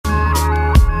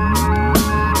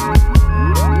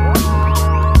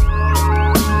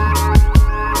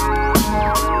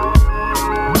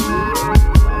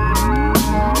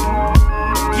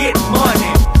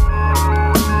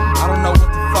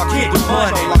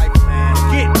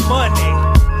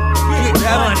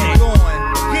money.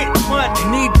 Get money.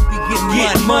 Need to be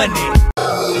getting money.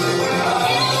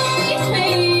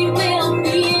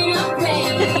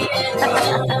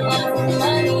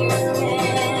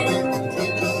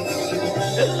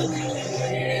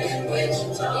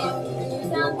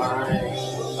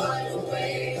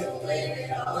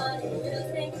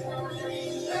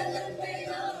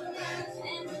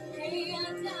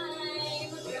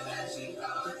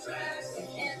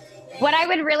 What I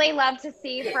would really love to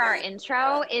see for our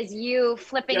intro is you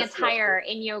flipping a tire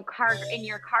in your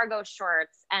cargo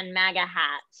shorts and MAGA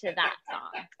hat to that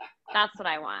song. That's what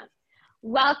I want.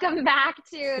 Welcome back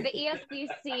to the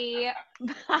ESBC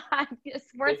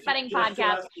Sports Betting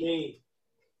Podcast,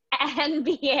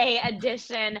 NBA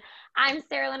edition. I'm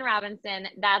Sarah Lynn Robinson.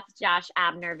 That's Josh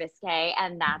Abner-Vizquez,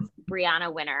 and that's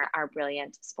Brianna Winner, our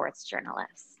brilliant sports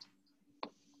journalist.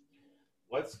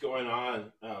 What's going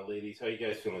on, ladies? How are you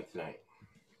guys feeling tonight?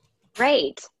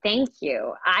 Great. Thank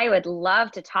you. I would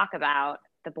love to talk about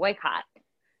the boycott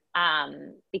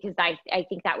because I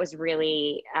think that was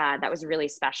really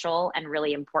special and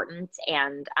really important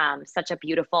and such a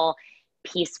beautiful,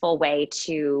 peaceful way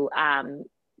to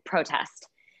protest.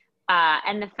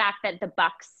 And the fact that the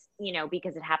Bucks, you know,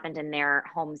 because it happened in their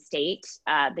home state,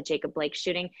 the Jacob Blake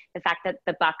shooting, the fact that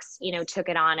the Bucks, you know, took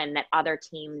it on and that other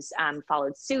teams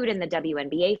followed suit and the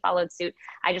WNBA followed suit.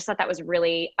 I just thought that was a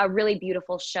really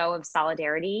beautiful show of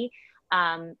solidarity,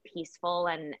 peaceful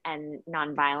and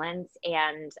nonviolence.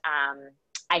 And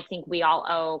I think we all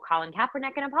owe Colin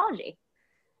Kaepernick an apology.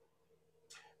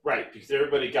 Right, because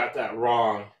everybody got that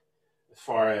wrong as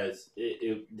far as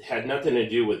it had nothing to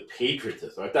do with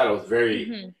patriotism. I thought it was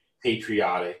very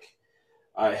patriotic.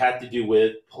 It had to do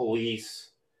with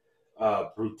police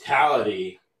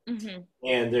brutality,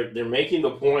 and they're making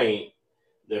the point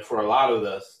that for a lot of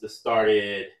this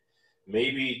started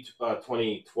maybe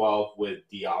 2012 with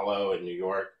Diallo in New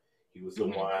York. He was the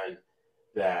one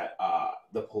that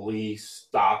the police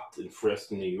stopped and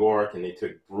frisked in New York, and they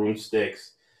took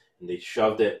broomsticks and they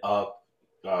shoved it up,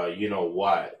 you know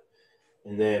what.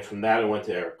 And then from that it went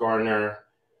to Eric Garner,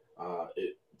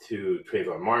 to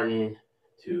Trayvon Martin,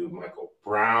 to Michael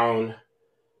Brown,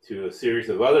 to a series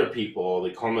of other people. They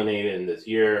culminated in this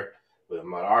year with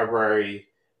Ahmaud Arbery,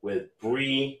 with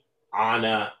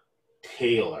Breonna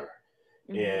Taylor.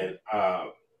 And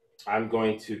I'm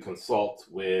going to consult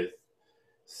with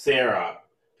Sarah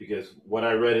because what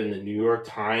I read in the New York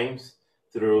Times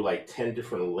through like 10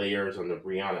 different layers on the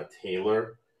Breonna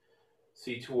Taylor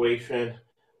situation.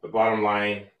 The bottom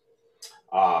line,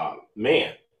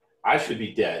 man, I should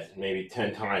be dead maybe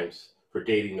 10 times for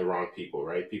dating the wrong people,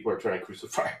 right? People are trying to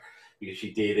crucify her because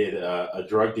she dated a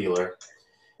drug dealer.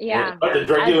 Yeah. But the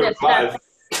drug dealer was alive.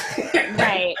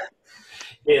 Right.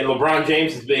 And LeBron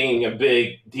James is being a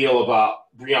big deal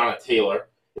about Breonna Taylor,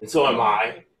 and so am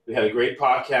I. We had a great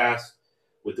podcast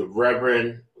with the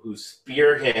Reverend who's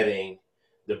spearheading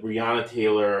the Breonna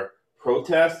Taylor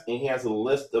protest, and he has a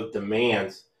list of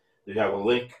demands. We have a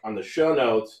link on the show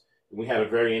notes. We had a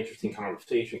very interesting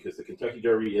conversation because the Kentucky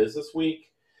Derby is this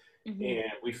week, and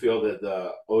we feel that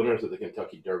the owners of the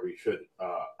Kentucky Derby should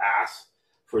ask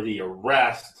for the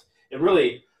arrest. And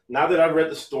really, now that I've read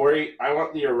the story, I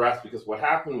want the arrest because what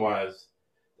happened was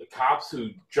the cops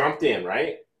who jumped in,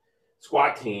 right?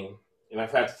 SWAT team, and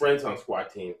I've had friends on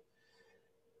SWAT team,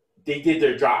 they did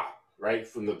their job, right,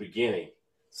 from the beginning.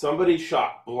 Somebody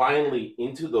shot blindly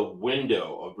into the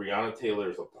window of Breonna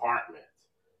Taylor's apartment,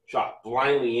 shot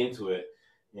blindly into it,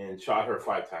 and shot her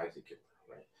 5 times and killed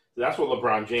her, right? So that's what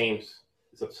LeBron James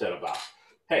is upset about.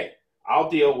 Hey, I'll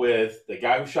deal with the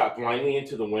guy who shot blindly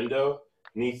into the window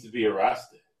needs to be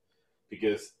arrested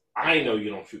because I know you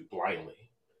don't shoot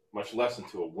blindly, much less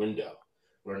into a window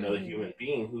or another human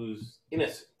being who's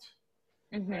innocent.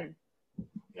 Right?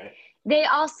 Okay. They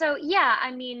also,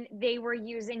 I mean, they were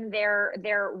using their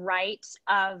right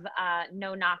of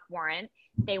no-knock warrant.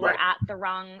 They were at the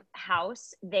wrong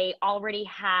house. They already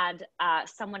had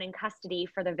someone in custody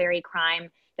for the very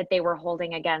crime that they were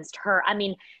holding against her. I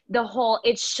mean,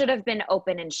 it should have been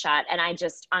open and shut. And I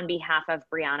just, on behalf of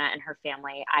Breonna and her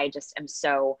family, I just am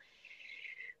so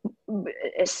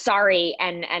sorry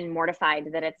and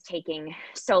mortified that it's taking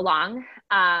so long.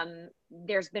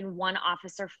 There's been 1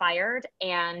 officer fired,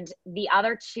 and the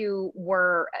other 2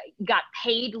 got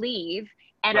paid leave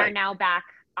and are now back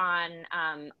on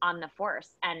the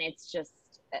force, and it's just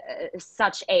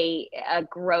such a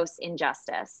gross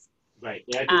injustice. Right.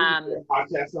 Yeah, I did a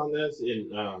podcast on this in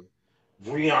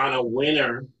Brianna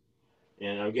Winner,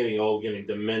 and I'm getting old, getting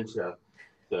dementia,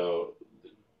 so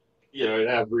you know,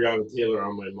 I have Breonna Taylor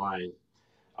on my mind.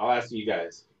 I'll ask you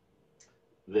guys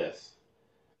this.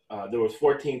 there was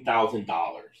 $14,000.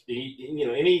 You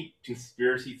know, any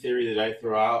conspiracy theory that I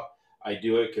throw out, I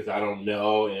do it because I don't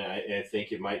know, and I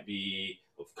think it might be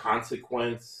of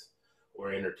consequence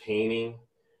or entertaining.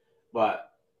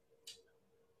 But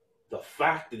the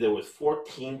fact that there was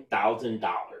 $14,000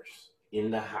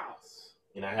 in the house,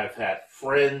 and I have had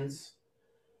friends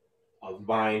of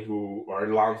mine who are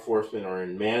in law enforcement or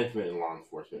in management in law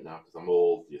enforcement now, because I'm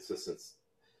old, the assistant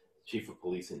chief of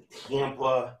police in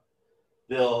Tampa,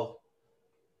 Bill,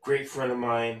 great friend of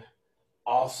mine.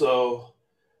 Also,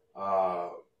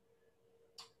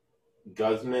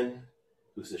 Guzman,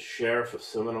 who's the sheriff of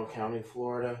Seminole County,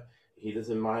 Florida. He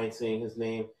doesn't mind saying his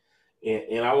name.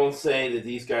 And I won't say that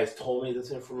these guys told me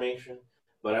this information,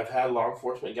 but I've had law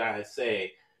enforcement guys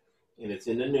say, and it's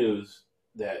in the news,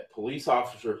 that police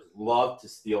officers love to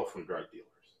steal from drug dealers.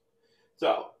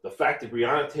 So the fact that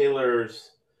Breonna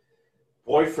Taylor's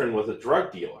boyfriend was a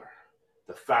drug dealer,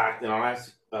 the fact, and I'll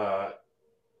ask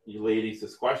you ladies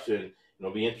this question, and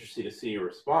I'll be interested to see your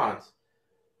response,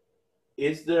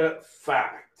 is the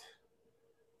fact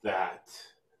that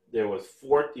there was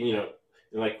and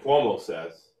like Cuomo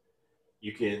says,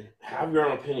 you can have your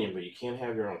own opinion, but you can't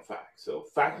have your own facts. So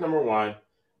fact number one,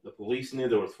 the police knew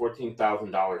there was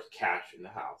 $14,000 cash in the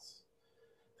house.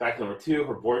 Fact number two,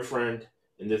 her boyfriend,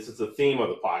 and this is the theme of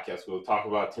the podcast, we'll talk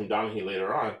about Tim Donahue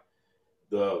later on,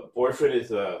 the boyfriend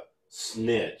is a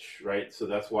snitch, right? So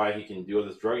that's why he can do all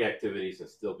his drug activities and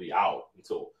still be out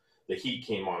until the heat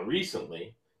came on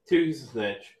recently. Two, he's a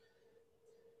snitch.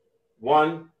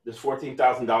 One, there's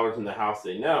 $14,000 in the house,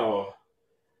 they know.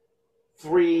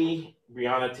 Three,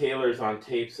 Breonna Taylor's on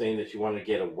tape saying that she wanted to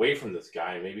get away from this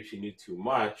guy. Maybe she knew too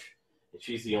much, and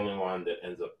she's the only one that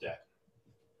ends up dead.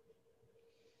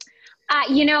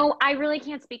 I really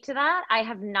can't speak to that. I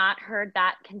have not heard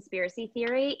that conspiracy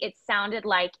theory. It sounded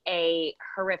like a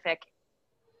horrific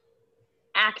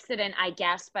accident, I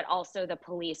guess, but also the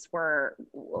police were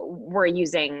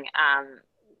using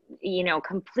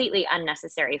completely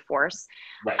unnecessary force.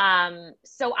 Right.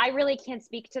 So I really can't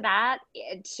speak to that.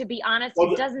 To be honest,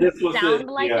 it doesn't sound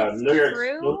like it's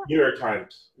true. New York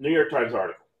Times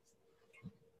article.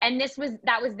 And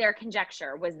that was their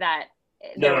conjecture, was that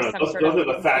there was some sort of conspiracy. Those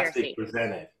are the facts they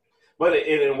presented. But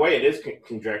in a way, it is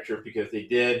conjecture because they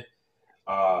did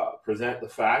present the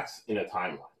facts in a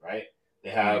timeline, right?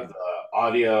 They have the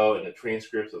audio and the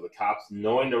transcripts of the cops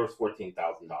knowing there was $14,000 in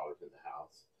the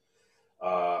house.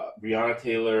 Breonna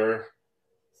Taylor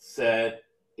said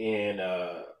in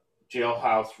a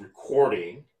jailhouse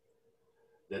recording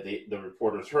that the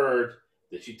reporters heard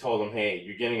that she told them, hey,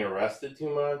 you're getting arrested too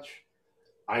much.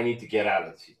 I need to get out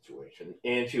of the situation.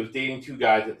 And she was dating two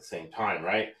guys at the same time,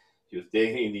 right? She was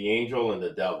dating the angel and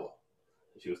the devil.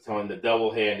 She was telling the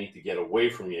devil, hey, I need to get away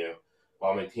from you,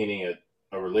 while maintaining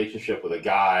a relationship with a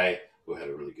guy who had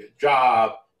a really good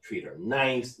job, treated her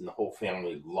nice, and the whole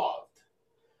family loved.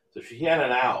 So she had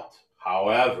an out.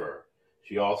 However,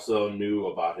 she also knew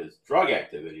about his drug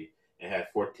activity and had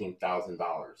 $14,000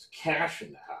 cash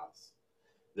in the house.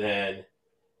 Then,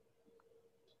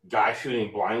 guy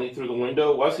shooting blindly through the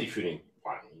window, was he shooting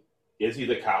blindly? Is he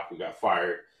the cop who got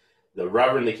fired? The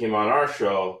reverend that came on our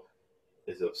show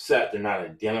is upset they're not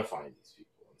identifying these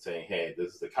people and saying, hey,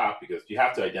 this is the cop, because you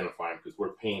have to identify him because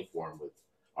we're paying for him with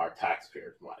our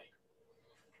taxpayers' money.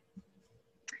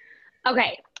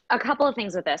 Okay, a couple of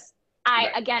things with this. I,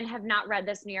 again, have not read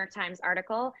this New York Times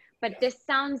article, but this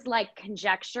sounds like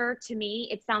conjecture to me.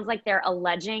 It sounds like they're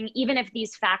alleging, even if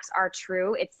these facts are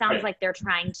true, it sounds like they're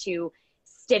trying to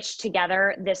stitch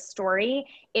together this story.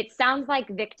 It sounds like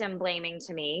victim blaming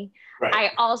to me. Right.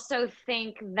 I also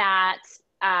think that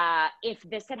if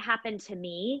this had happened to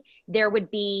me, there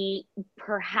would be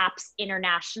perhaps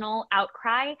international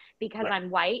outcry because I'm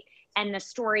white, and the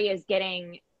story is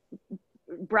getting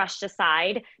brushed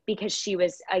aside because she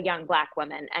was a young Black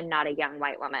woman and not a young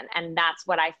white woman. And that's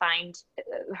what I find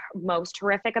most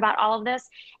horrific about all of this.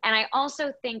 And I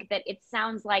also think that it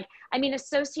sounds like,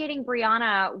 associating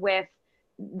Breonna with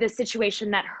the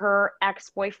situation that her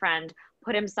ex-boyfriend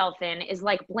put himself in is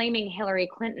like blaming Hillary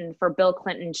Clinton for Bill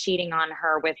Clinton cheating on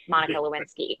her with Monica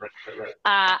Lewinsky.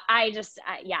 I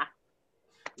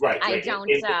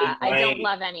don't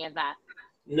love any of that.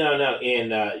 No,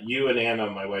 and you and Anna,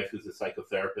 my wife, who's a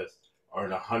psychotherapist, are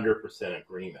in 100%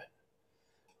 agreement.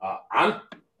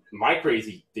 My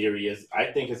crazy theory is, I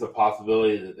think it's a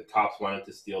possibility that the cops wanted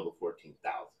to steal the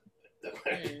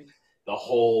 $14,000, the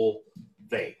whole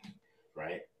thing,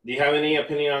 right? Do you have any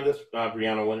opinion on this,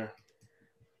 Breonna Winter?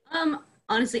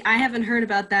 Honestly, I haven't heard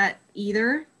about that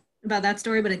either, about that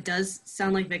story, but it does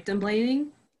sound like victim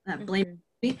blaming.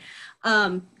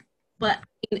 But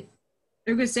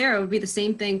Ergo Sarah would be the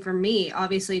same thing for me.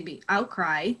 Obviously, it'd be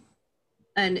outcry,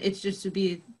 and it's just would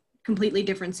be a completely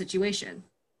different situation.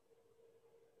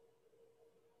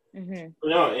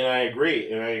 No, and I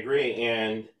agree,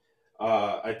 and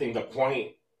I think the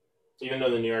point, even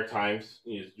though the New York Times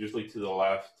is usually to the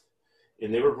left,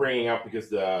 and they were bringing up because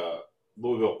the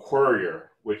Louisville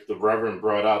Courier, which the Reverend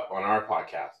brought up on our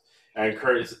podcast, I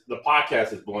encourage, the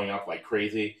podcast is blowing up like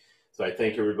crazy, so I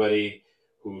thank everybody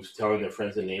who's telling their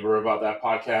friends and neighbor about that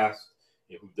podcast.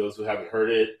 Those who haven't heard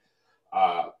it,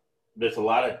 there's a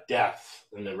lot of depth,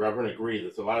 and the Reverend agrees.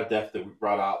 There's a lot of depth that we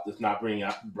brought out that's not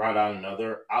brought out in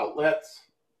other outlets.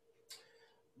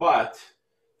 But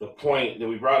the point that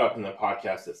we brought up in the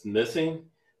podcast that's missing,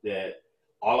 that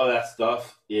all of that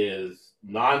stuff is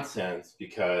nonsense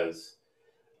because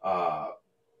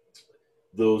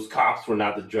those cops were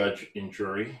not the judge and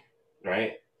jury,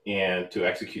 right? And to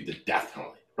execute the death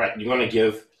penalty, right? You want to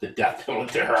give the death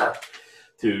penalty to her.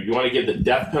 You want to give the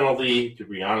death penalty to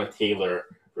Breonna Taylor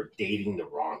for dating the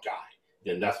wrong guy.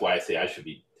 Then that's why I say I should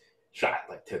be shot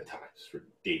like 10 times for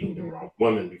dating the wrong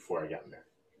woman before I got married.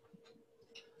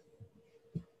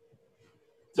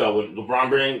 So when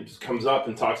LeBron James comes up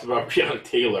and talks about Breonna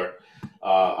Taylor,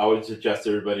 I would suggest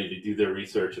everybody to do their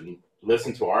research and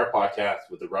listen to our podcast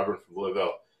with the Reverend from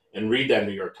Louisville and read that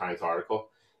New York Times article,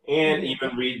 and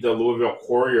even read the Louisville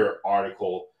Courier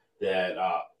article that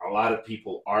a lot of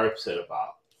people are upset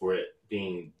about for it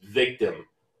being victim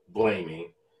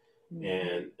blaming.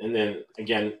 And then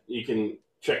again, you can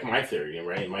check my theory,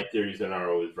 right? My theories are not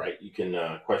always right. You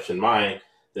can question mine,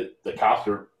 that the cops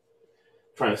are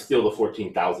trying to steal the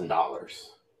 $14,000,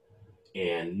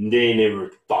 and they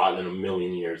never thought in a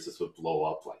million years this would blow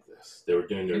up like this. They were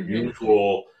doing their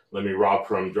usual, let me rob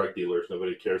from drug dealers.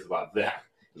 Nobody cares about that.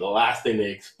 The last thing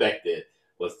they expected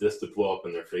was this to blow up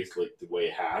in their face like the way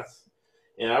it has.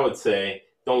 And I would say,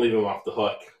 don't leave them off the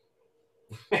hook.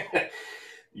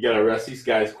 You got to arrest these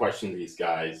guys, question these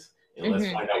guys, and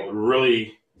let's find out what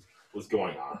really was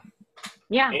going on.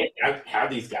 Yeah. And I've had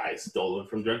these guys stolen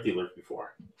from drug dealers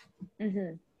before.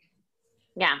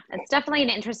 Yeah, it's definitely an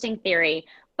interesting theory,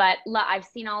 but I've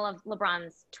seen all of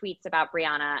LeBron's tweets about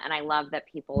Breonna, and I love that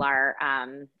people are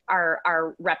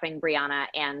repping Breonna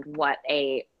and what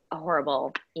a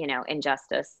horrible,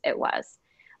 injustice it was.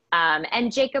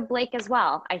 And Jacob Blake as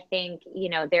well. I think,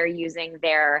 they're using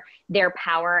their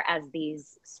power as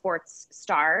these sports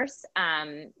stars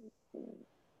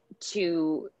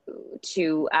to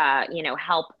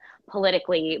help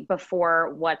politically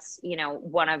before what's,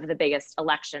 one of the biggest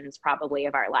elections probably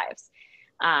of our lives.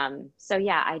 So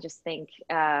yeah, I just think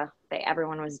that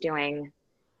everyone was doing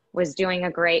a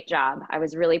great job. I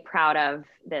was really proud of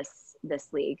this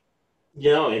league.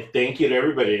 And thank you to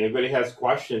everybody. Anybody has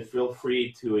questions, feel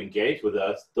free to engage with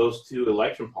us. Those two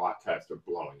election podcasts are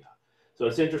blowing up. So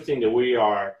it's interesting that we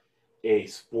are a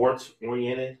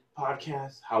sports-oriented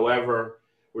podcast. However,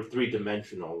 we're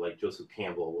three-dimensional, like Joseph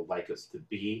Campbell would like us to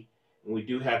be. And we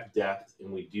do have depth,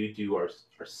 and we do our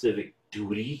civic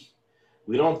duty.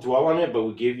 We don't dwell on it, but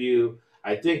we give you,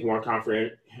 I think, more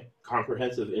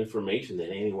comprehensive information than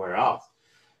anywhere else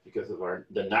because of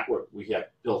the network we have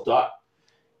built up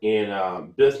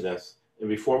in business. And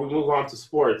before we move on to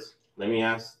sports, let me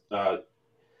ask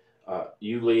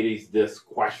you ladies this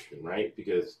question, right?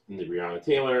 Because in the Breonna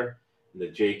Taylor, in the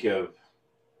Jacob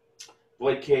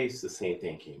Blake case, the same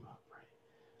thing came up,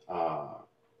 right?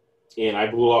 And I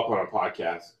blew up on a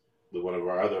podcast with one of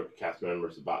our other cast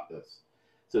members about this.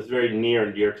 So it's very near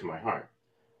and dear to my heart.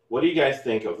 What do you guys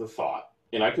think of the thought,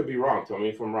 and I could be wrong, tell me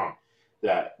if I'm wrong,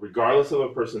 that regardless of a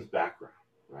person's background,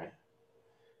 right,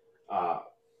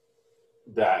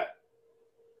 that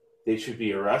they should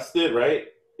be arrested, right,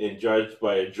 and judged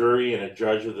by a jury and a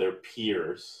judge of their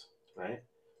peers, right,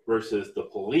 versus the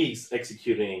police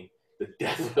executing the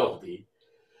death penalty?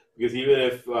 Because even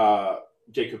if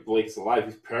Jacob Blake's alive,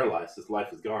 he's paralyzed, his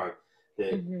life is gone,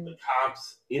 that the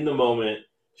cops in the moment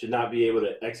should not be able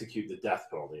to execute the death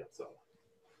penalty on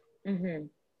someone.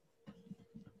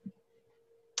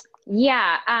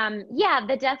 Yeah,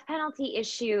 the death penalty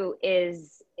issue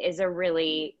is a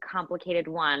really complicated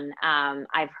one.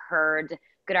 I've heard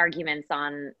good arguments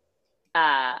on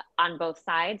both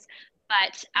sides,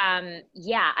 but I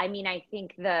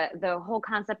think the whole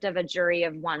concept of a jury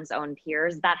of one's own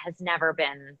peers, that has never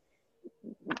been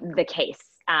the case.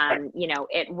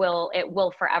 It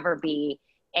will forever be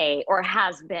or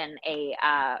has been a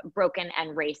broken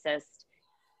and racist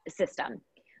system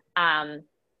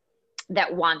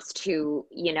that wants to,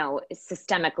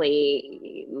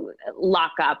 systemically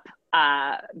lock up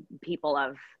people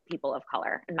of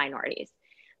color and minorities.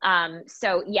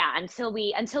 So yeah, until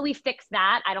we fix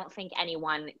that, I don't think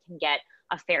anyone can get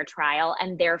a fair trial,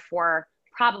 and therefore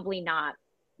probably not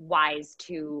wise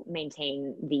to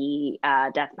maintain the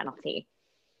death penalty.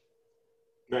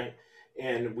 Right.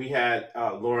 And we had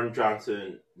Lauren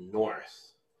Johnson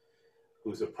Norris,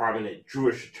 who's a prominent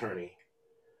Jewish attorney,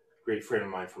 great friend of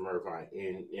mine from Irvine.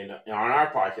 And on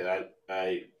our podcast,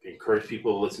 I encourage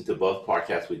people to listen to both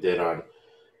podcasts we did on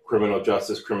criminal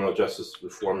justice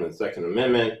reform, and the Second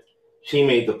Amendment. She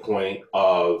made the point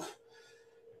of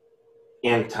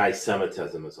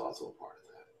anti-Semitism is also a part of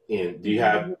that. And do you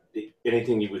have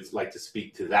anything you would like to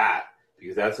speak to that?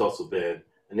 Because that's also been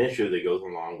an issue that goes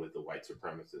along with the white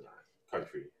supremacists in our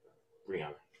country.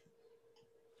 Brianna.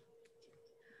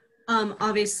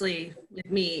 Obviously,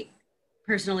 with me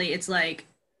personally, it's like,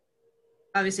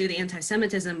 obviously the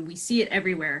anti-Semitism, we see it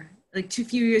everywhere. Like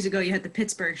few years ago, you had the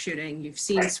Pittsburgh shooting. You've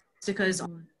seen swastikas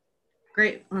on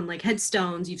like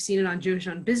headstones. You've seen it on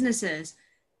Jewish-owned businesses,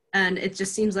 and it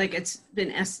just seems like it's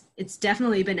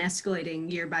definitely been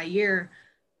escalating year by year.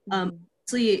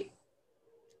 Obviously,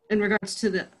 in regards to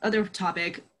the other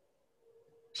topic,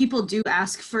 people do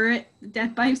ask for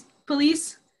death by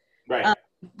police, right?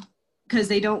 Because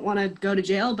they don't want to go to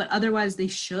jail, but otherwise they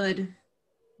should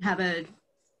have a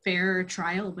fair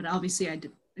trial. But obviously, I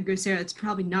agree with Sarah, it's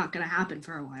probably not going to happen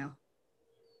for a while.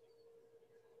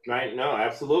 Right? No,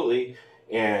 absolutely.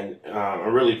 And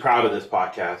I'm really proud of this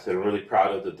podcast, and I'm really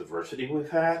proud of the diversity we've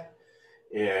had.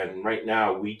 And right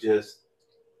now, we just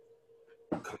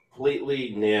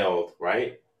completely nailed,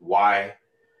 right, why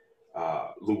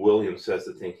Lou Williams says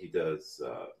the thing he does.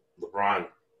 LeBron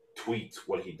tweets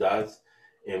what he does.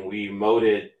 And we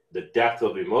emoted the depth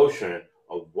of emotion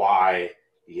of why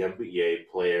the NBA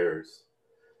players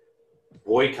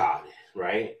boycotted,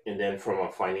 right? And then from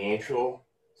a financial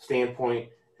standpoint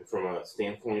and from a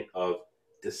standpoint of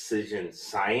decision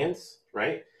science,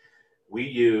 right? We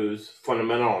use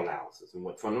fundamental analysis. And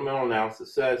what fundamental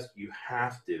analysis says, you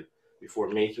have to, before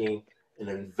making an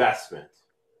investment,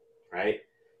 right?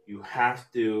 You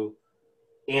have to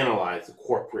analyze the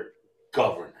corporate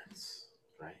governance,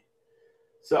 right?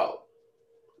 So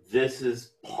this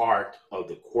is part of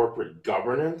the corporate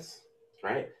governance,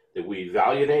 right? That we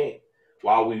evaluate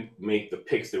while we make the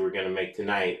picks that we're going to make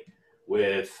tonight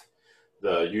with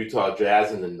the Utah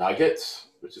Jazz and the Nuggets,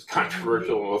 which is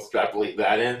controversial, and we'll extrapolate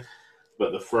that in.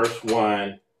 But the first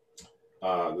one,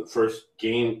 the first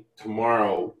game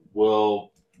tomorrow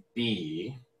will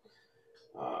be,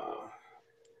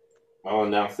 I'll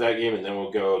announce that game, and then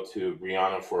we'll go to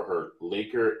Brianna for her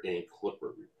Laker and Clipper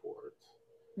report.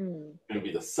 It's going to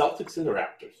be the Celtics and the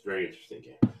Raptors. Very interesting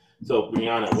game. So,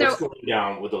 Brianna, what's going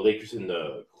down with the Lakers and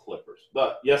the Clippers?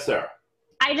 But, yes, Sarah.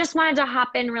 I just wanted to hop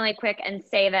in really quick and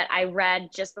say that I read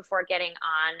just before getting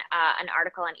on an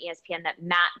article on ESPN that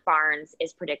Matt Barnes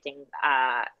is predicting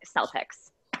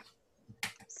Celtics.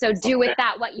 So do with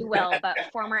that what you will, but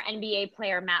former NBA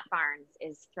player Matt Barnes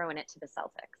is throwing it to the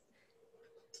Celtics.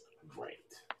 Right.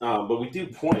 But we do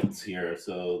points here.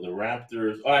 So the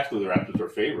Raptors, actually the Raptors are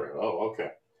favorite. Oh,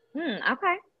 okay.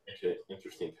 Okay.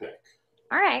 Interesting pick.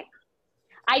 All right.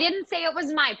 I didn't say it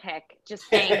was my pick, just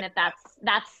saying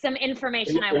that's some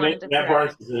information I wanted to throw. Matt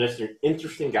Barnes is an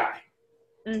interesting guy.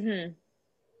 Mm-hmm.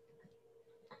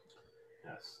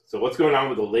 Yes. So what's going on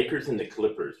with the Lakers and the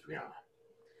Clippers, Brianna?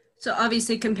 So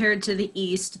obviously compared to the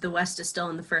East, the West is still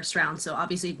in the first round. So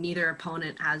obviously neither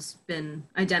opponent has been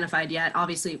identified yet.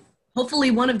 Obviously,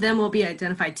 hopefully one of them will be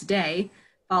identified today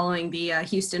following the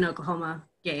Houston-Oklahoma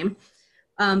game.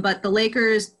 But the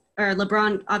Lakers, or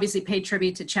LeBron obviously paid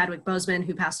tribute to Chadwick Boseman,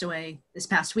 who passed away this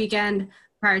past weekend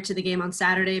prior to the game on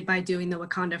Saturday by doing the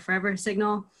Wakanda Forever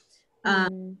signal.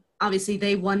 Obviously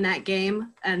they won that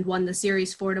game and won the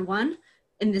series 4-1.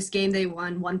 In this game, they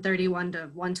won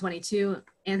 131-122.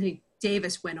 Anthony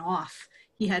Davis went off.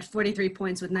 He had 43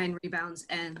 points with 9 rebounds,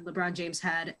 and LeBron James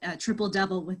had a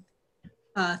triple-double with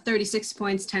 36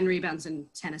 points, 10 rebounds, and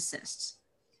 10 assists.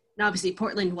 And obviously,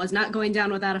 Portland was not going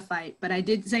down without a fight, but I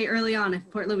did say early on if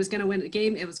Portland was going to win the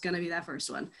game, it was going to be that first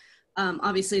one.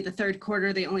 Obviously, the third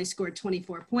quarter, they only scored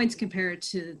 24 points compared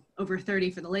to over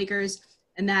 30 for the Lakers,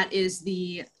 and that is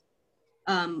the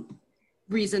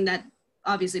reason that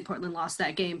obviously Portland lost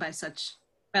that game by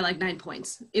like 9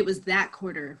 points. It was that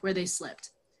quarter where they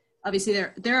slipped. Obviously,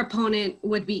 their opponent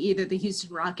would be either the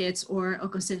Houston Rockets or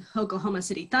Oklahoma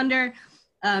City Thunder.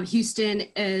 Houston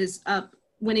is up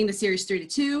winning the series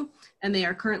 3-2, and they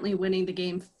are currently winning the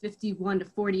game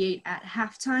 51-48 at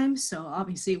halftime. So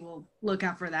obviously we'll look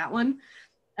out for that one.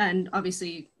 And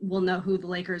obviously we'll know who the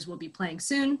Lakers will be playing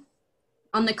soon.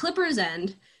 On the Clippers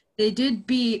end, they did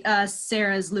beat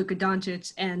Sarah's Luka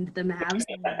Doncic and the Mavs.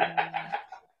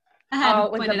 I had Oh, to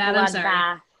it was point a it out. I'm sorry.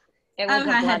 bloodbath. It was I a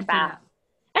had to point it bloodbath. out.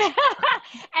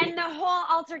 And the whole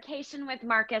altercation with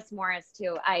Marcus Morris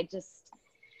too.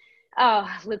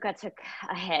 Luka took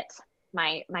a hit.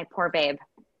 My poor babe.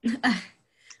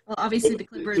 Well, obviously the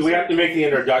Clippers. So we have to make the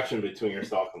introduction between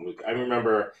yourself and Luka. I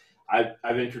remember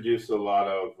I've introduced a lot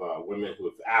of women who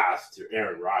have asked to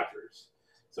Aaron Rodgers.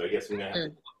 So I guess I'm going to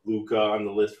have Luka on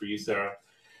the list for you, Sarah.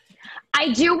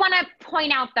 I do want to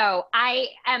point out, though, I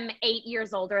am 8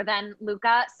 years older than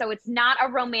Luka, so it's not a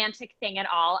romantic thing at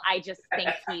all. I just think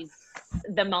he's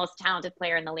the most talented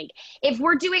player in the league. If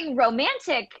we're doing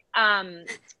romantic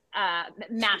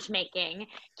matchmaking,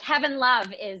 Kevin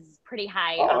Love is pretty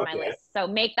high on my list. So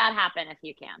make that happen if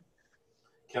you can.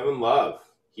 Kevin Love.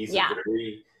 He's a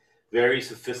very, very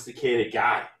sophisticated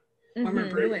guy. Former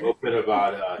Bruin. Very open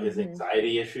about his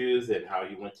anxiety issues and how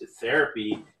he went to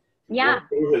therapy to work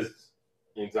through his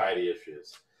anxiety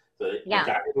issues. So the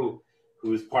guy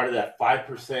who's part of that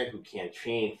 5% who can't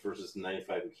change versus the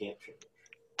 95 who can't change.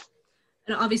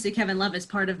 And obviously Kevin Love is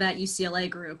part of that UCLA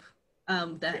group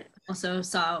that also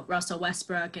saw Russell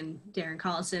Westbrook and Darren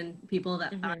Collison, people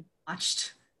that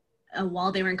watched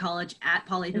while they were in college at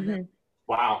Pauley DeVille.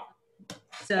 Wow.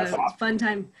 So it's a fun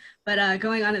time. But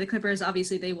going on to the Clippers,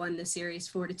 obviously they won the series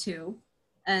 4-2,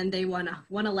 and they won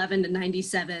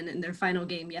 111-97 in their final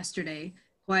game yesterday.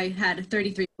 Kawhi had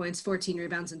 33 points, 14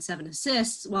 rebounds, and 7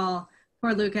 assists, while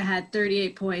poor Luka had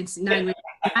 38 points, 9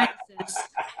 assists.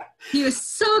 He was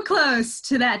so close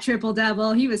to that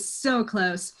triple-double. He was so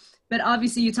close. But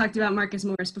obviously you talked about Marcus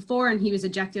Morris before, and he was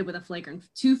ejected with a flagrant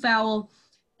 2 foul.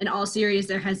 In all series,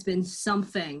 there has been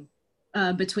something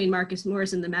between Marcus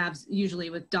Morris and the Mavs, usually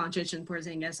with Doncic and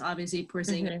Porzingis. Obviously,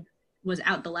 Porzingis was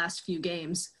out the last few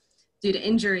games due to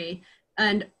injury.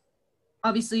 And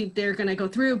obviously, they're going to go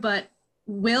through. But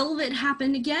will it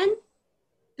happen again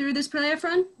through this playoff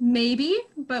run? Maybe,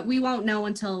 but we won't know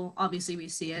until, obviously, we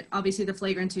see it. Obviously, the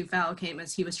flagrant 2 foul came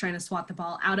as he was trying to swat the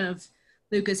ball out of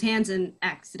Luka's hands and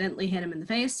accidentally hit him in the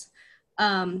face.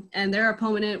 And their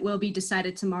opponent will be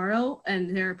decided tomorrow,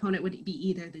 and their opponent would be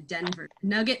either the Denver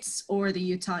Nuggets or the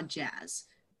Utah Jazz,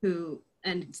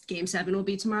 and Game 7 will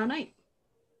be tomorrow night.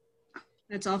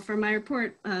 That's all for my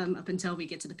report up until we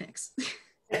get to the picks.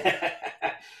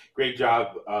 Great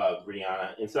job,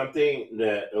 Brianna. And something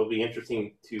that it'll be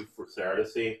interesting too for Sarah to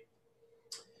see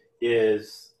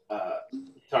is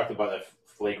talked about a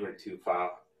flagrant 2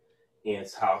 foul, and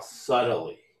it's how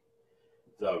subtly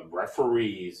the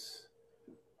referees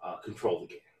control the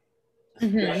game,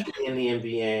 especially in the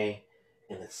NBA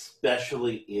and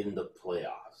especially in the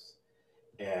playoffs.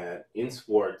 And in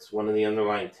sports, one of the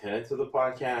underlying tenets of the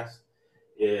podcast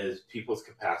is people's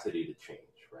capacity to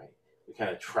change, right? We kind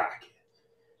of track it.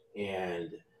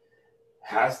 And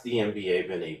has the NBA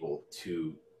been able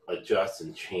to adjust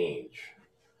and change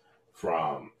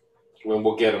from, when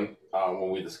we'll get him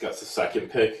when we discuss the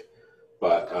second pick,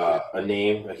 but a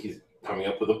name that he's coming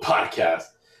up with a podcast,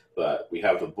 but we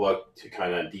have the book to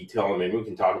kind of detail, and maybe we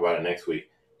can talk about it next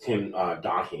week. Tim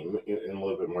Donahue in a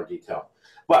little bit more detail.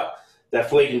 But that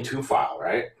flagrant 2 foul,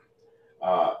 right?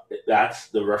 That's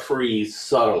the referees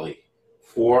subtly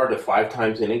 4 to 5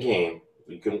 times in a game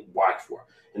you can watch for.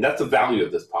 And that's the value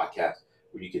of this podcast,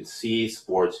 where you can see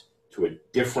sports through a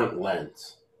different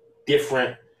lens,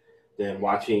 different than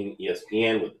watching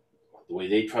ESPN with the way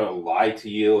they try to lie to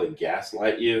you and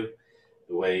gaslight you,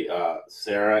 the way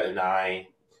Sarah and I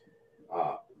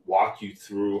walk you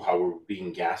through how we're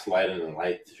being gaslighted and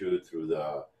lied to through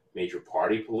the major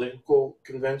party political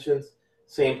conventions.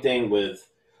 Same thing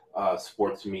with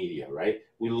sports media, right?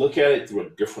 We look at it through a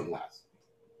different lens.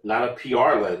 Not a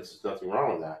PR lens, there's nothing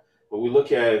wrong with that, but we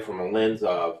look at it from a lens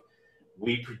of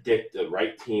we predict the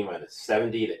right team at a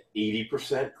 70 to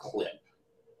 80% clip,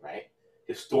 right?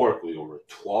 Historically, over a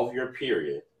 12-year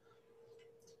period,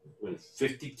 when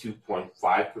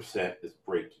 52.5% is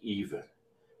break even.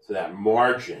 So that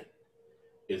margin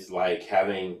is like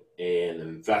having an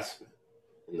investment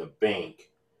in the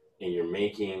bank, and you're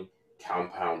making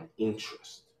compound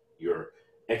interest. You're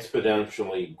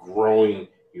exponentially growing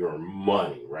your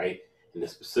money, right? And the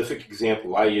specific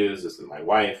example I use is that my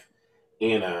wife,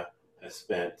 Anna, has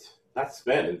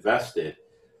invested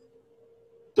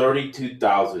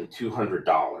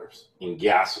 $32,200 in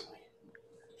gasoline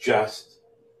just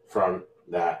from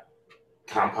that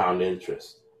compound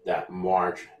interest, that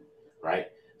margin, right?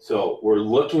 So we're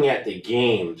looking at the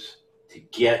games to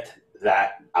get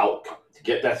that outcome, to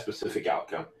get that specific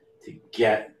outcome, to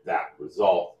get that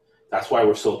result. That's why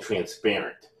we're so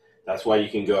transparent. That's why you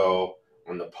can go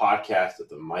on the podcast of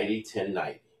the Mighty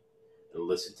 1090 and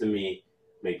listen to me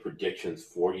make predictions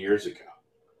 4 years ago,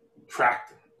 track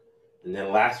them. And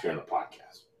then last year on the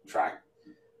podcast, track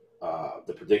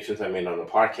the predictions I made on the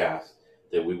podcast,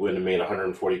 that we wouldn't have made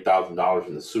 $140,000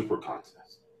 in the super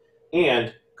contest.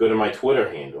 And go to my Twitter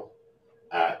handle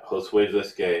at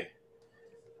HostWaveThisGay,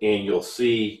 and you'll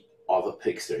see all the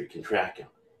picks there. You can track them.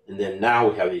 And then now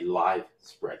we have a live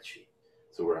spreadsheet.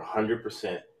 So we're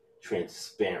 100%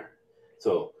 transparent.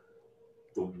 So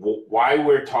why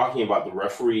we're talking about the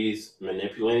referees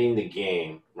manipulating the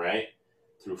game, right,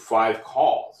 through 5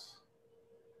 calls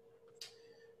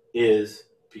is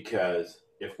because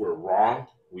if we're wrong,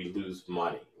 we lose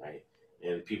money, right?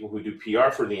 And people who do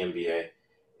PR for the NBA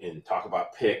and talk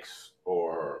about picks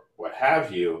or what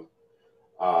have you,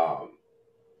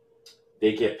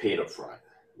 they get paid up front.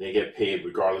 They get paid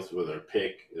regardless of whether their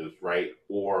pick is right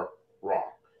or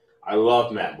wrong. I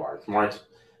love Matt Barnes.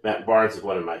 Matt Barnes is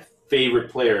one of my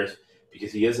favorite players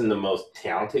because he isn't the most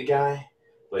talented guy,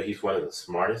 but he's one of the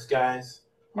smartest guys,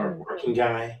 hardworking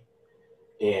guy.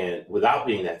 And without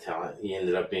being that talent, he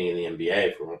ended up being in the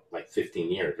NBA for like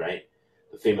 15 years, right?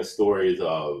 The famous stories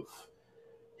of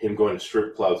him going to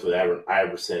strip clubs with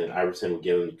Iverson, and Iverson would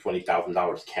give him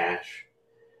 $20,000 cash.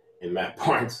 And Matt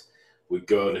Barnes would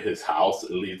go to his house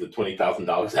and leave the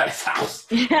 $20,000 at his house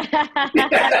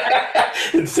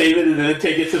and save it and then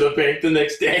take it to the bank the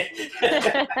next day.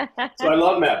 So I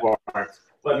love Matt Barnes.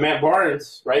 But Matt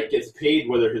Barnes, right, gets paid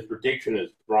whether his prediction is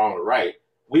wrong or right.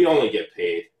 We only get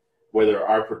paid whether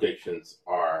our predictions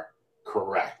are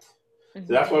correct. Mm-hmm.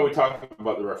 So that's why we talk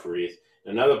about the referees.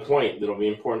 Another point that will be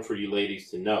important for you ladies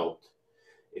to note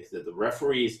is that the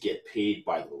referees get paid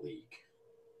by the league.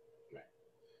 Right.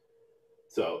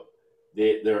 So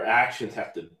their actions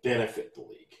have to benefit the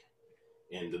league.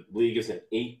 And the league is an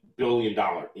 $8 billion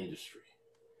industry.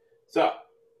 So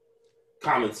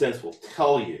common sense will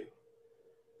tell you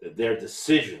that their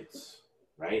decisions,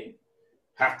 right,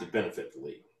 have to benefit the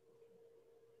league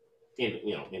in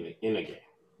a game.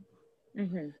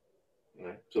 Mm-hmm. All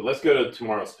right. So let's go to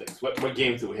tomorrow's picks. What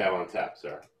games do we have on tap,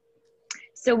 Sarah?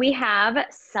 So we have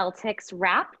Celtics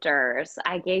Raptors.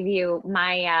 I gave you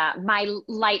my my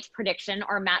light prediction,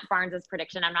 or Matt Barnes's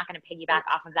prediction. I'm not going to piggyback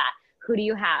off of that. Who do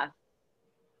you have?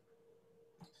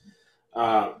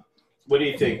 What do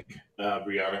you think,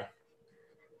 Brianna?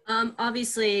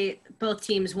 Obviously, both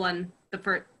teams won their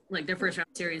first round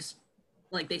series,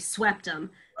 like they swept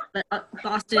them. But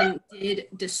Boston did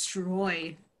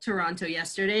destroy Toronto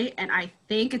yesterday, and I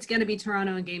think it's going to be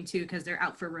Toronto in Game 2 because they're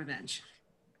out for revenge.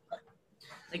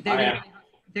 Like they're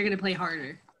going to play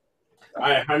harder.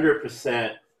 I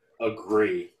 100%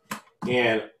 agree,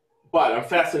 but I'm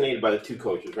fascinated by the two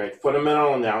coaches. Right,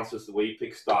 fundamental analysis, the way you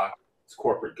pick stock, is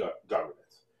corporate governance.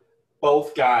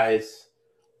 Both guys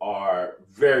are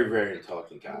very, very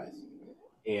intelligent guys.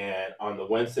 And on the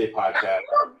Wednesday podcast,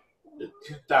 the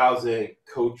 2000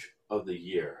 Coach of the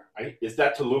Year. Is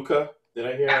that Toluca? Did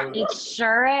I hear? It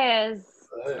sure is.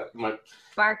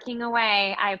 Barking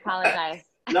away. I apologize.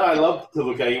 No, I love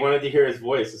Toluca. You wanted to hear his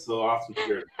voice. It's so awesome to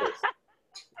hear his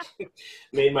voice.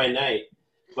 Made my night.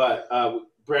 But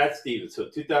Brad Stevens, so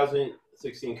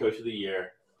 2016 Coach of the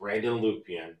Year, Brandon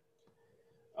Lupien,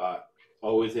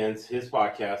 always ends his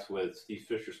podcast with Steve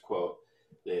Fisher's quote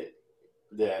that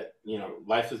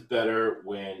life is better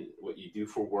when what you do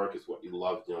for work is what you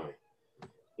love doing.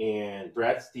 And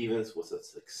Brad Stevens was a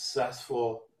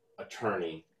successful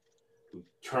attorney who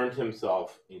turned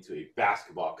himself into a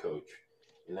basketball coach,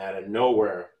 and out of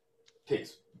nowhere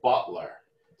takes Butler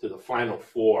to the Final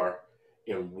Four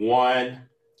in one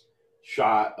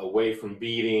shot away from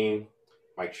beating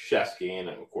Mike Krzyzewski. And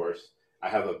of course, I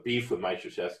have a beef with Mike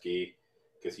Krzyzewski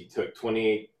because he took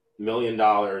 $28 million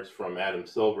from Adam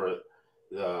Silver,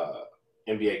 the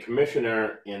NBA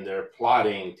commissioner, and they're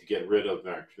plotting to get rid of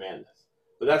March Madness.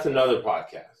 But that's another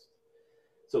podcast.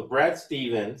 So Brad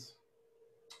Stevens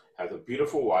has a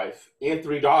beautiful wife and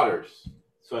 3 daughters.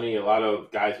 It's funny, a lot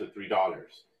of guys with 3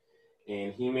 daughters.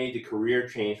 And he made the career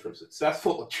change from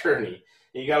successful attorney,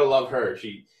 and you got to love her.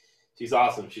 She's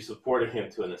awesome. She supported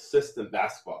him to an assistant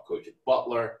basketball coach at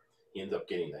Butler. He ends up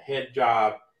getting the head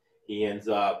job. He ends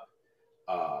up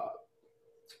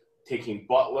taking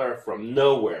Butler from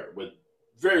nowhere with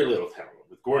very little talent.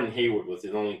 With Gordon Hayward was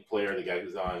the only player, the guy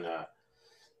who's on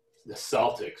the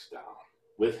Celtics now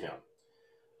with him,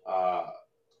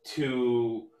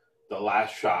 to the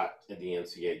last shot at the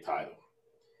NCAA title.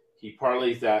 He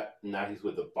parlays that, now he's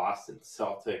with the Boston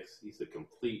Celtics. He's a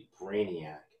complete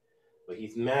brainiac. But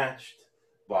he's matched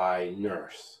by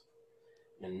Nurse.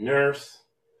 And Nurse,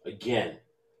 again,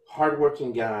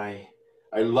 hardworking guy.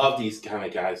 I love these kind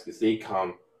of guys because they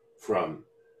come from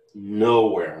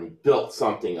nowhere and built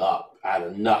something up out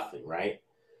of nothing, right?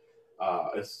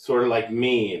 It's sort of like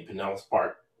me in Pinellas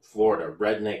Park Florida,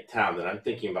 redneck town that I'm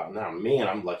thinking about now. Man,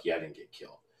 I'm lucky I didn't get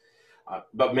killed.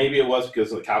 But maybe it was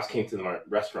because the cops came to my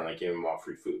restaurant. I gave them all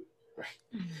free food.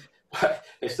 Right? But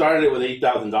they started it with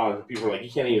 $8,000, and people were like,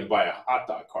 "You can't even buy a hot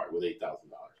dog cart with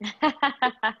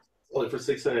 $8,000." Sold it for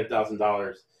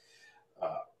 $600,000.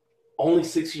 Only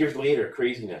 6 years later,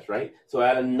 craziness, right? So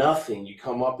out of nothing, you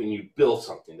come up and you build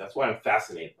something. That's why I'm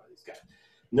fascinated by these guys.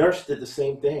 Nurse did the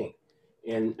same thing.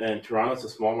 And Toronto's a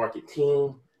small market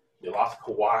team. They lost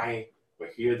Kawhi, but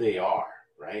here they are,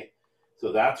 right?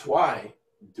 So that's why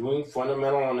doing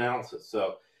fundamental analysis.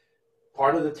 So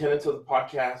part of the tenets of the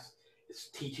podcast is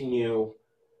teaching you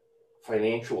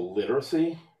financial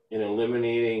literacy and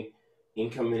eliminating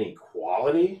income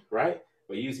inequality, right?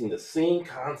 By using the same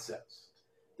concepts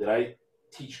that I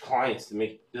teach clients to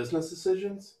make business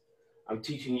decisions. I'm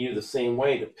teaching you the same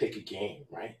way to pick a game,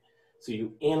 right? So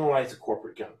you analyze a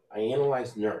corporate gun. I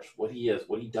analyze Nurse, what he is,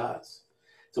 what he does.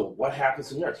 So what happens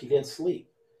to Nurse? He didn't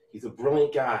sleep. He's a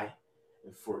brilliant guy,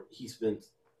 and he's been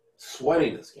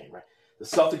sweating this game, right? The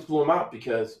Celtics blew him out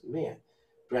because, man,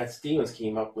 Brad Stevens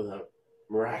came up with a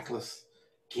miraculous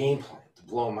game plan to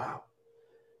blow him out.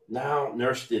 Now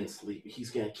Nurse didn't sleep.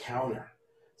 He's going to counter.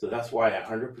 So that's why I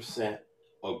 100%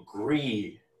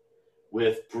 agree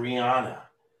with Brianna,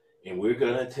 and we're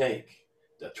going to take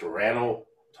the Toronto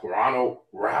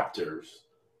Raptors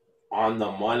on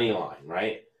the money line,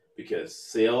 right? Because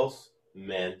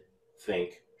salesmen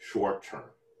think short term.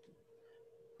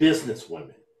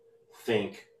 Businesswomen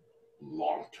think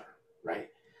long term, right?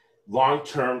 Long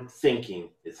term thinking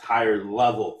is higher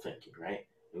level thinking, right?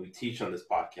 And we teach on this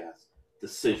podcast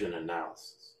decision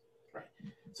analysis, right?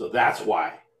 So that's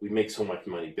why we make so much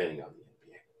money betting on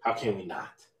the NBA. How can we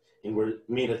not? And we're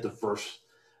made a diverse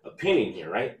opinion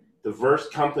here, right? Diverse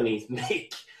companies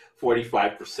make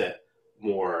 45%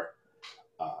 more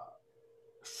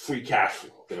free cash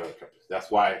flow than other companies. That's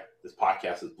why this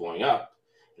podcast is blowing up,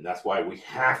 and that's why we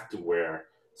have to wear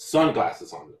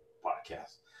sunglasses on the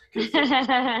podcast, because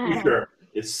the future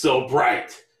is so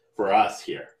bright for us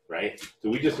here, right? So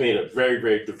we just made a very,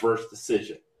 very diverse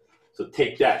decision. So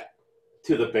take that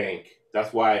to the bank.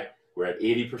 That's why we're at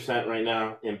 80% right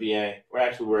now NBA.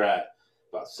 We're at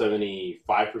about 75%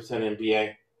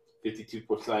 NBA,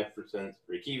 52%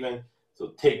 break even. So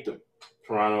take the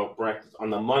Toronto Raptors on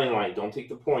the money line. Don't take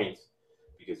the points,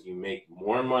 because you make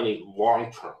more money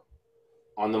long term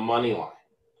on the money line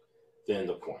than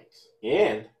the points.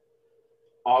 And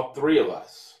all three of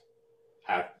us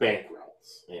have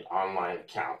bankrolls and online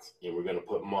accounts, and we're going to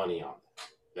put money on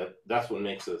them. That's what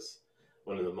makes us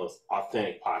one of the most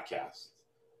authentic podcasts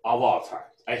of all time.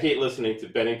 I hate listening to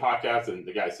betting podcasts and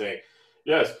the guy saying,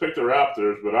 "Yes, pick the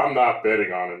Raptors, but I'm not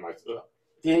betting on it myself."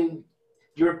 Then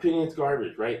your opinion's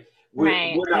garbage, right? We're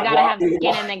you gotta have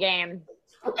skin in the game.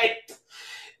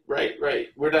 Right.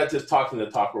 We're not just talking the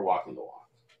talk, we're walking the walk.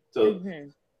 So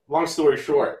long story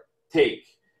short, take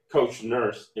Coach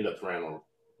Nurse in the Toronto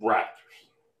Raptors.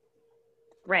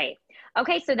 Right.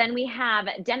 Okay, so then we have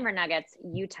Denver Nuggets,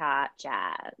 Utah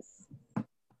Jazz.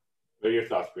 What are your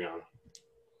thoughts, Brianna?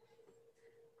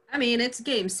 I mean, it's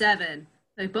game 7.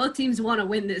 Like, both teams want to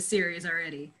win this series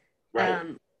already.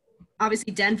 Right.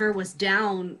 Obviously, Denver was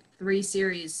down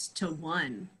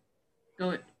 3-1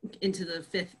 going into the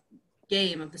fifth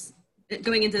game,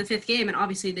 and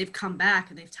obviously they've come back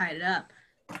and they've tied it up.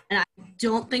 And I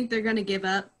don't think they're going to give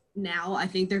up now. I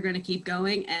think they're going to keep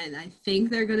going, and I think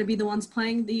they're going to be the ones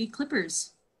playing the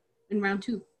Clippers in round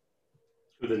 2.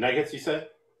 Who, the Nuggets, you said?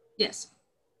 Yes.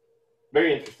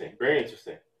 Very interesting.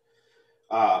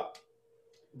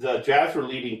 The Jazz were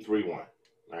leading 3-1, all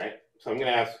right? So I'm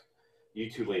going to ask you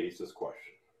two ladies this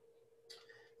question.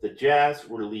 The Jazz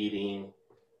were leading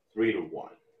 3-1.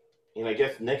 And I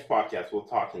guess next podcast we'll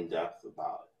talk in depth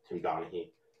about Tim Donaghy.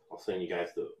 I'll send you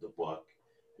guys the book.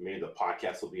 Maybe the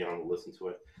podcast will be on to listen to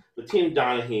it. But Tim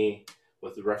Donaghy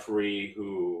was the referee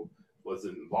who was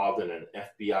involved in an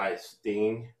FBI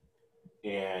sting,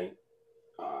 and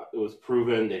it was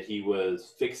proven that he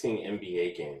was fixing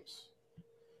NBA games.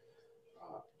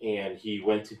 And he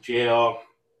went to jail.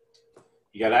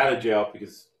 He got out of jail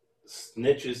because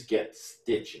snitches get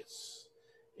stitches.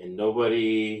 And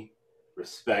nobody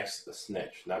respects the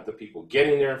snitch. Not the people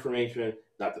getting their information,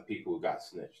 not the people who got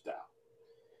snitched out.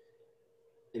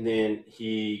 And then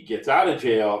he gets out of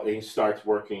jail and he starts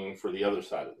working for the other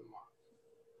side of the mob.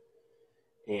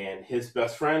 And his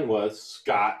best friend was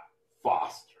Scott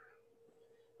Foster,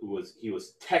 he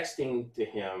was texting to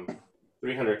him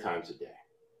 300 times a day.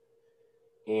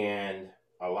 And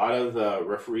a lot of the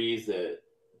referees that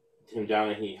Tim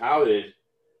Donaghy outed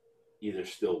either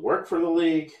still work for the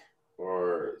league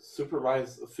or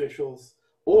supervise officials,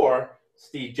 or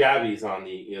Steve Javi's on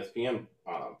the ESPN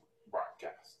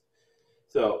broadcast.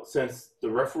 So since the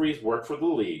referees work for the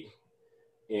league,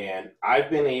 and I've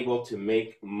been able to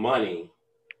make money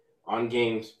on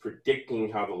games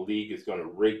predicting how the league is going to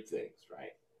rig things,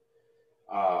 right?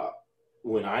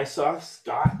 When I saw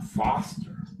Scott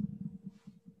Foster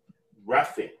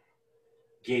reffing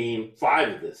game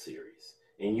 5 of this series,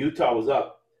 and Utah was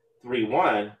up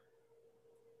 3-1,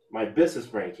 my business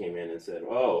brain came in and said,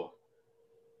 oh,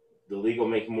 the league will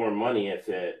make more money if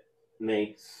it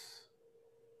makes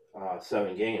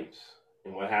 7 games.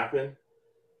 And what happened?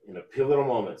 In a pivotal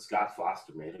moment, Scott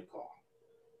Foster made a call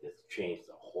that changed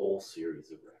the whole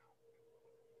series around.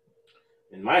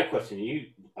 And my question to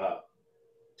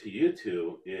you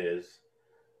two is,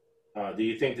 do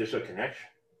you think there's a connection?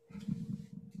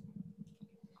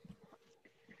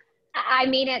 I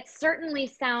mean, it certainly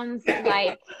sounds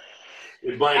like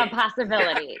a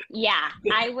possibility. Yeah,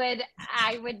 I would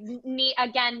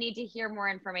need to hear more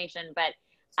information, but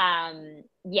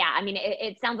yeah, I mean,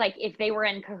 it sounds like if they were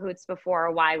in cahoots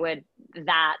before, why would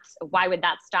that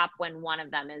stop when one of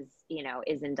them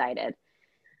is indicted?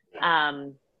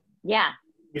 Yeah.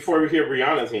 Before we hear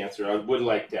Brianna's answer, I would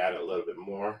like to add a little bit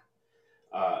more.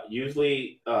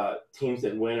 Usually teams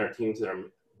that win are teams that are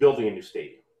building a new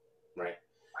stadium, right?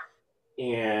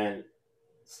 And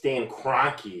Stan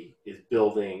Kroenke is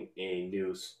building a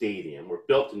new stadium, or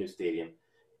built a new stadium.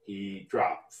 He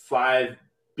dropped $5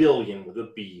 billion with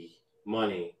a B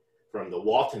money from the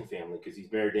Walton family, because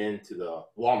he's married into the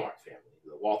Walmart family,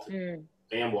 the Walton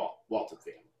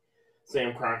family.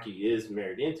 Sam Kroenke is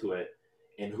married into it.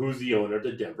 And who's the owner of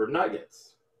the Denver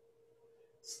Nuggets?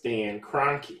 Stan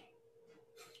Kroenke.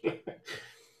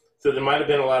 So there might have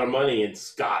been a lot of money in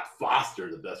Scott Foster,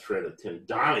 the best friend of Tim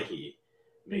Donaghy.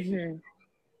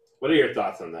 What are your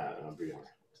thoughts on that, Brianna?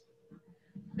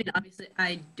 I mean, obviously,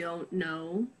 I don't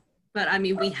know. But, I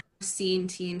mean, we have seen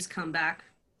teams come back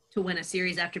to win a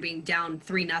series after being down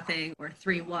 3-0 or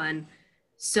 3-1.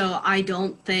 So I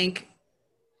don't think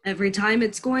every time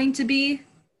it's going to be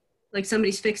like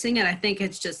somebody's fixing it. I think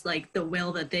it's just like the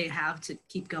will that they have to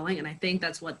keep going. And I think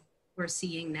that's what we're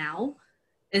seeing now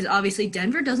is obviously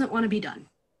Denver doesn't want to be done.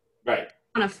 Right.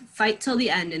 They want to fight till the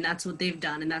end, and that's what they've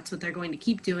done. And that's what they're going to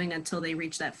keep doing until they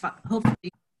reach that,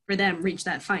 hopefully for them, reach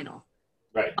that final.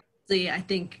 Right. Obviously, I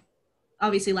think,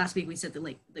 last week we said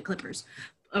the Clippers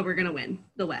were going to win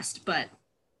the West, but.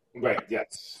 Right,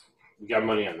 yes. We got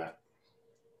money on that.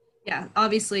 Yeah,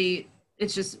 obviously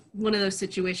it's just one of those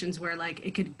situations where like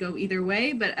it could go either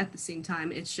way, but at the same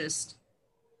time, it's just,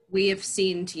 we have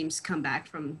seen teams come back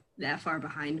from that far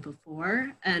behind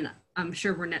before, and I'm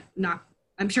sure we're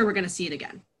I'm sure we're going to see it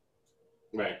again.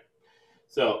 Right.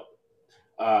 So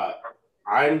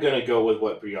I'm going to go with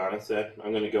what Brianna said.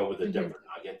 I'm going to go with the Denver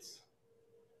Nuggets.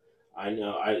 I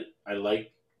know I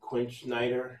like Quinn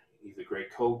Snyder. He's a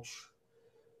great coach,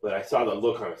 but I saw the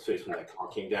look on his face when that call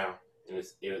came down, and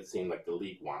it seemed like the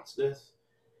league wants this.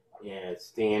 And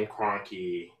Stan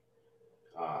Kroenke,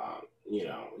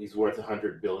 he's worth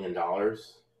 $100 billion,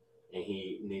 and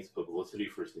he needs publicity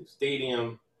for his new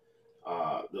stadium.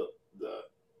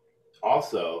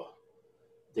 Also,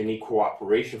 they need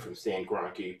cooperation from Stan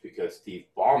Kroenke because Steve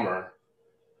Ballmer,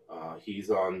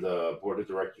 he's on the board of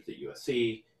directors at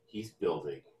USC. He's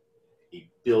building $1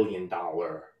 billion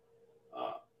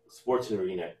sports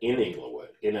arena in Inglewood,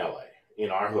 in LA, in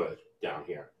our hood down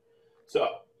here. So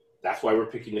that's why we're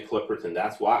picking the Clippers, and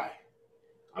that's why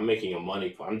I'm making a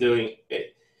money. I'm doing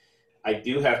it. I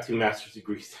do have 2 master's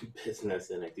degrees in business,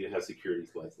 and I do have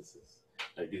securities licenses.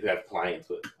 I do have clients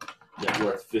with net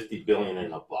worth $50 billion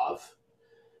and above.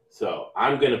 So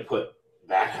I'm going to put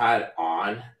that hat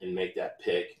on and make that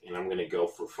pick, and I'm going to go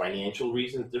for financial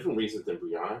reasons, different reasons than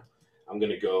Brianna. I'm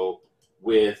going to go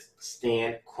with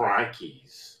Stan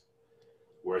Kroenke's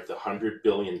worth $100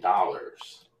 billion,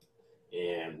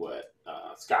 and what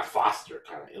Scott Foster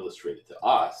kind of illustrated to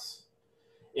us.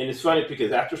 And it's funny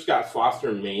because after Scott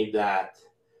Foster made that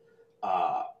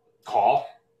call,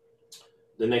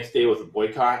 the next day was a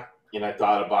boycott, and I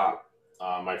thought about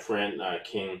my friend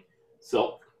King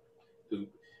Silk, who,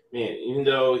 man, even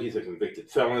though he's a convicted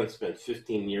felon, spent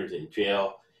 15 years in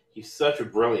jail, he's such a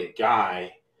brilliant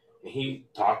guy, and he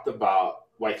talked about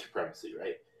white supremacy,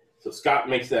 right? So Scott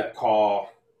makes that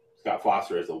call. Scott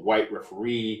Foster is a white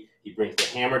referee. He brings the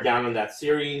hammer down in that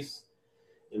series.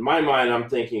 In my mind, I'm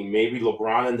thinking maybe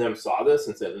LeBron and them saw this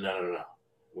and said, no.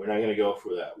 We're not going to go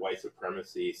for that white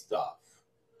supremacy stuff.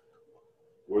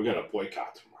 We're going to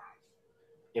boycott tomorrow.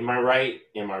 Am I right?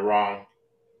 Am I wrong?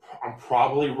 I'm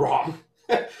probably wrong.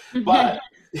 But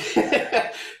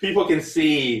people can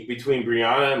see between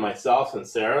Brianna and myself and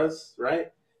Sarah's,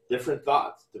 right, different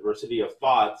thoughts, diversity of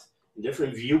thoughts, and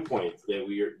different viewpoints that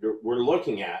we're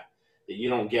looking at that you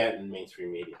don't get in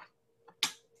mainstream media.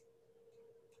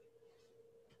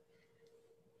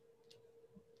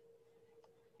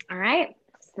 All right.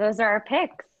 So those are our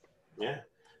picks. Yeah.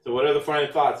 So what are the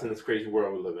final thoughts in this crazy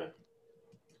world we live in?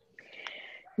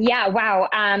 Yeah, wow.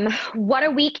 What a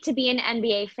week to be an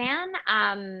NBA fan.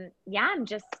 Yeah, I'm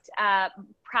just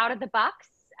proud of the Bucks.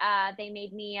 They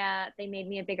made me a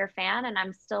bigger fan, and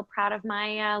I'm still proud of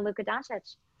my Luka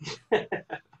Doncic.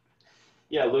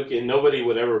 Yeah, Luka, nobody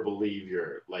would ever believe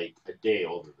you're like a day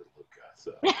older than Luka.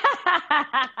 So.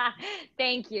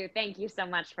 Thank you so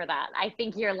much for that. I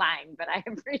think you're lying, but I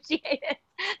appreciate it.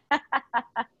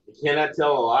 You cannot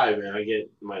tell a lie, man. I get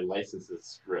my licenses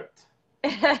stripped.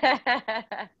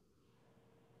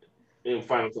 Any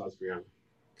final thoughts, Brianna?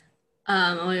 All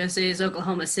I'm going to say is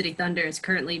Oklahoma City Thunder is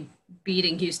currently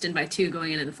beating Houston by 2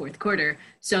 going into the fourth quarter.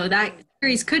 So that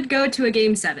series could go to a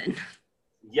game 7.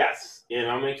 Yes, and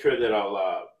I'll make sure that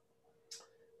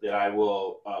I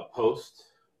will post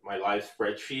my live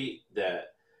spreadsheet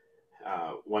that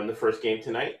won the first game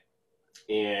tonight.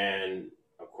 And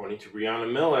according to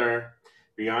Brianna Miller,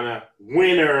 Brianna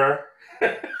winner.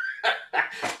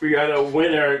 Brianna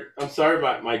winner. I'm sorry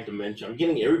about my dementia. I'm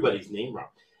getting everybody's name wrong.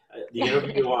 The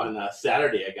interview on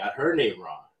Saturday, I got her name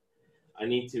wrong. I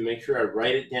need to make sure I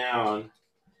write it down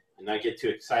and not get too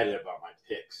excited about my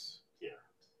picks here.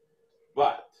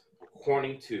 But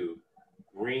according to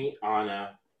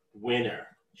Brianna Winner,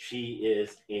 she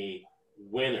is a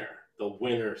winner. The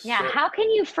winner. Yeah, how can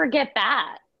you forget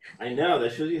that? I know.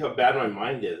 That shows you how bad my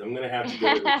mind is. I'm going to have to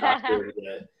go to the doctor and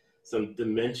get some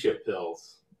dementia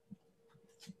pills.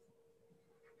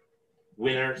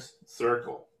 Winner's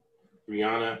Circle.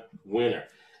 Brianna Winner.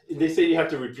 They say you have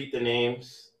to repeat the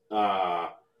names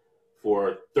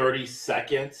for 30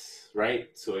 seconds, right?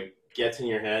 So it gets in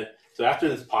your head. So after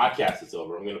this podcast is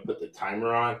over, I'm going to put the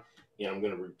timer on and I'm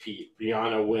going to repeat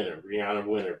Brianna Winner, Brianna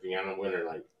Winner, Brianna Winner,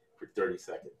 like for 30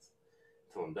 seconds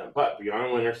until I'm done. But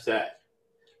Brianna Winner said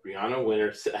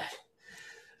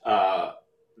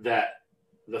that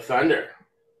the Thunder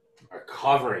are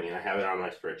covering, and I have it on my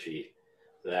spreadsheet,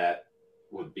 that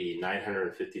would be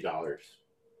 $950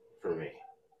 for me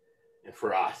and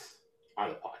for us on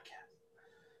the podcast.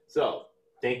 So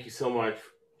thank you so much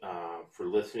for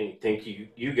listening. Thank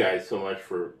you guys so much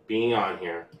for being on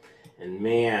here. And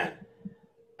man,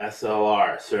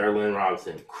 SLR, Sarah Lynn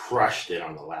Robinson, crushed it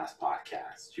on the last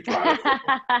podcast. She brought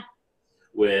it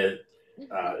with,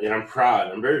 and I'm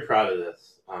proud. I'm very proud of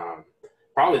this.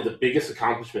 Probably the biggest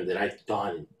accomplishment that I've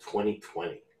done in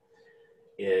 2020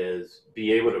 is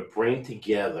be able to bring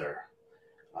together,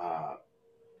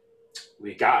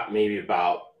 we got maybe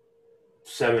about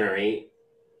 7 or 8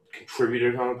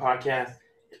 contributors on the podcast.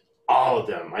 All of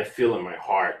them, I feel in my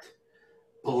heart,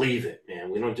 believe it,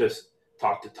 man. We don't just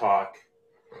talk the talk.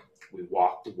 We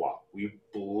walk the walk. We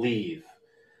believe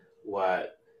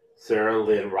what Sarah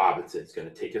Lynn Robinson is going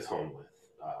to take us home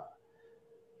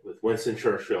with Winston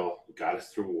Churchill, who got us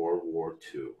through World War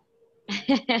II.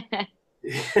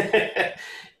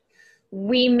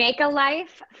 We make a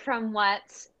life from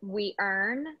what we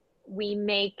earn. We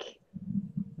make,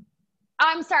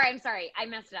 I'm sorry. I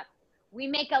messed it up. We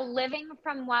make a living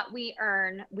from what we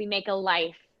earn. We make a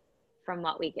life from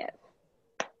what we give.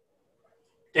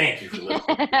 Thank you for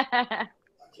listening.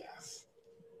 Yes.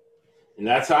 And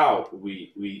that's how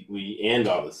we end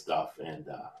all this stuff and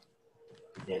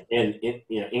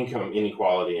income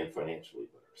inequality and financial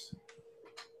literacy.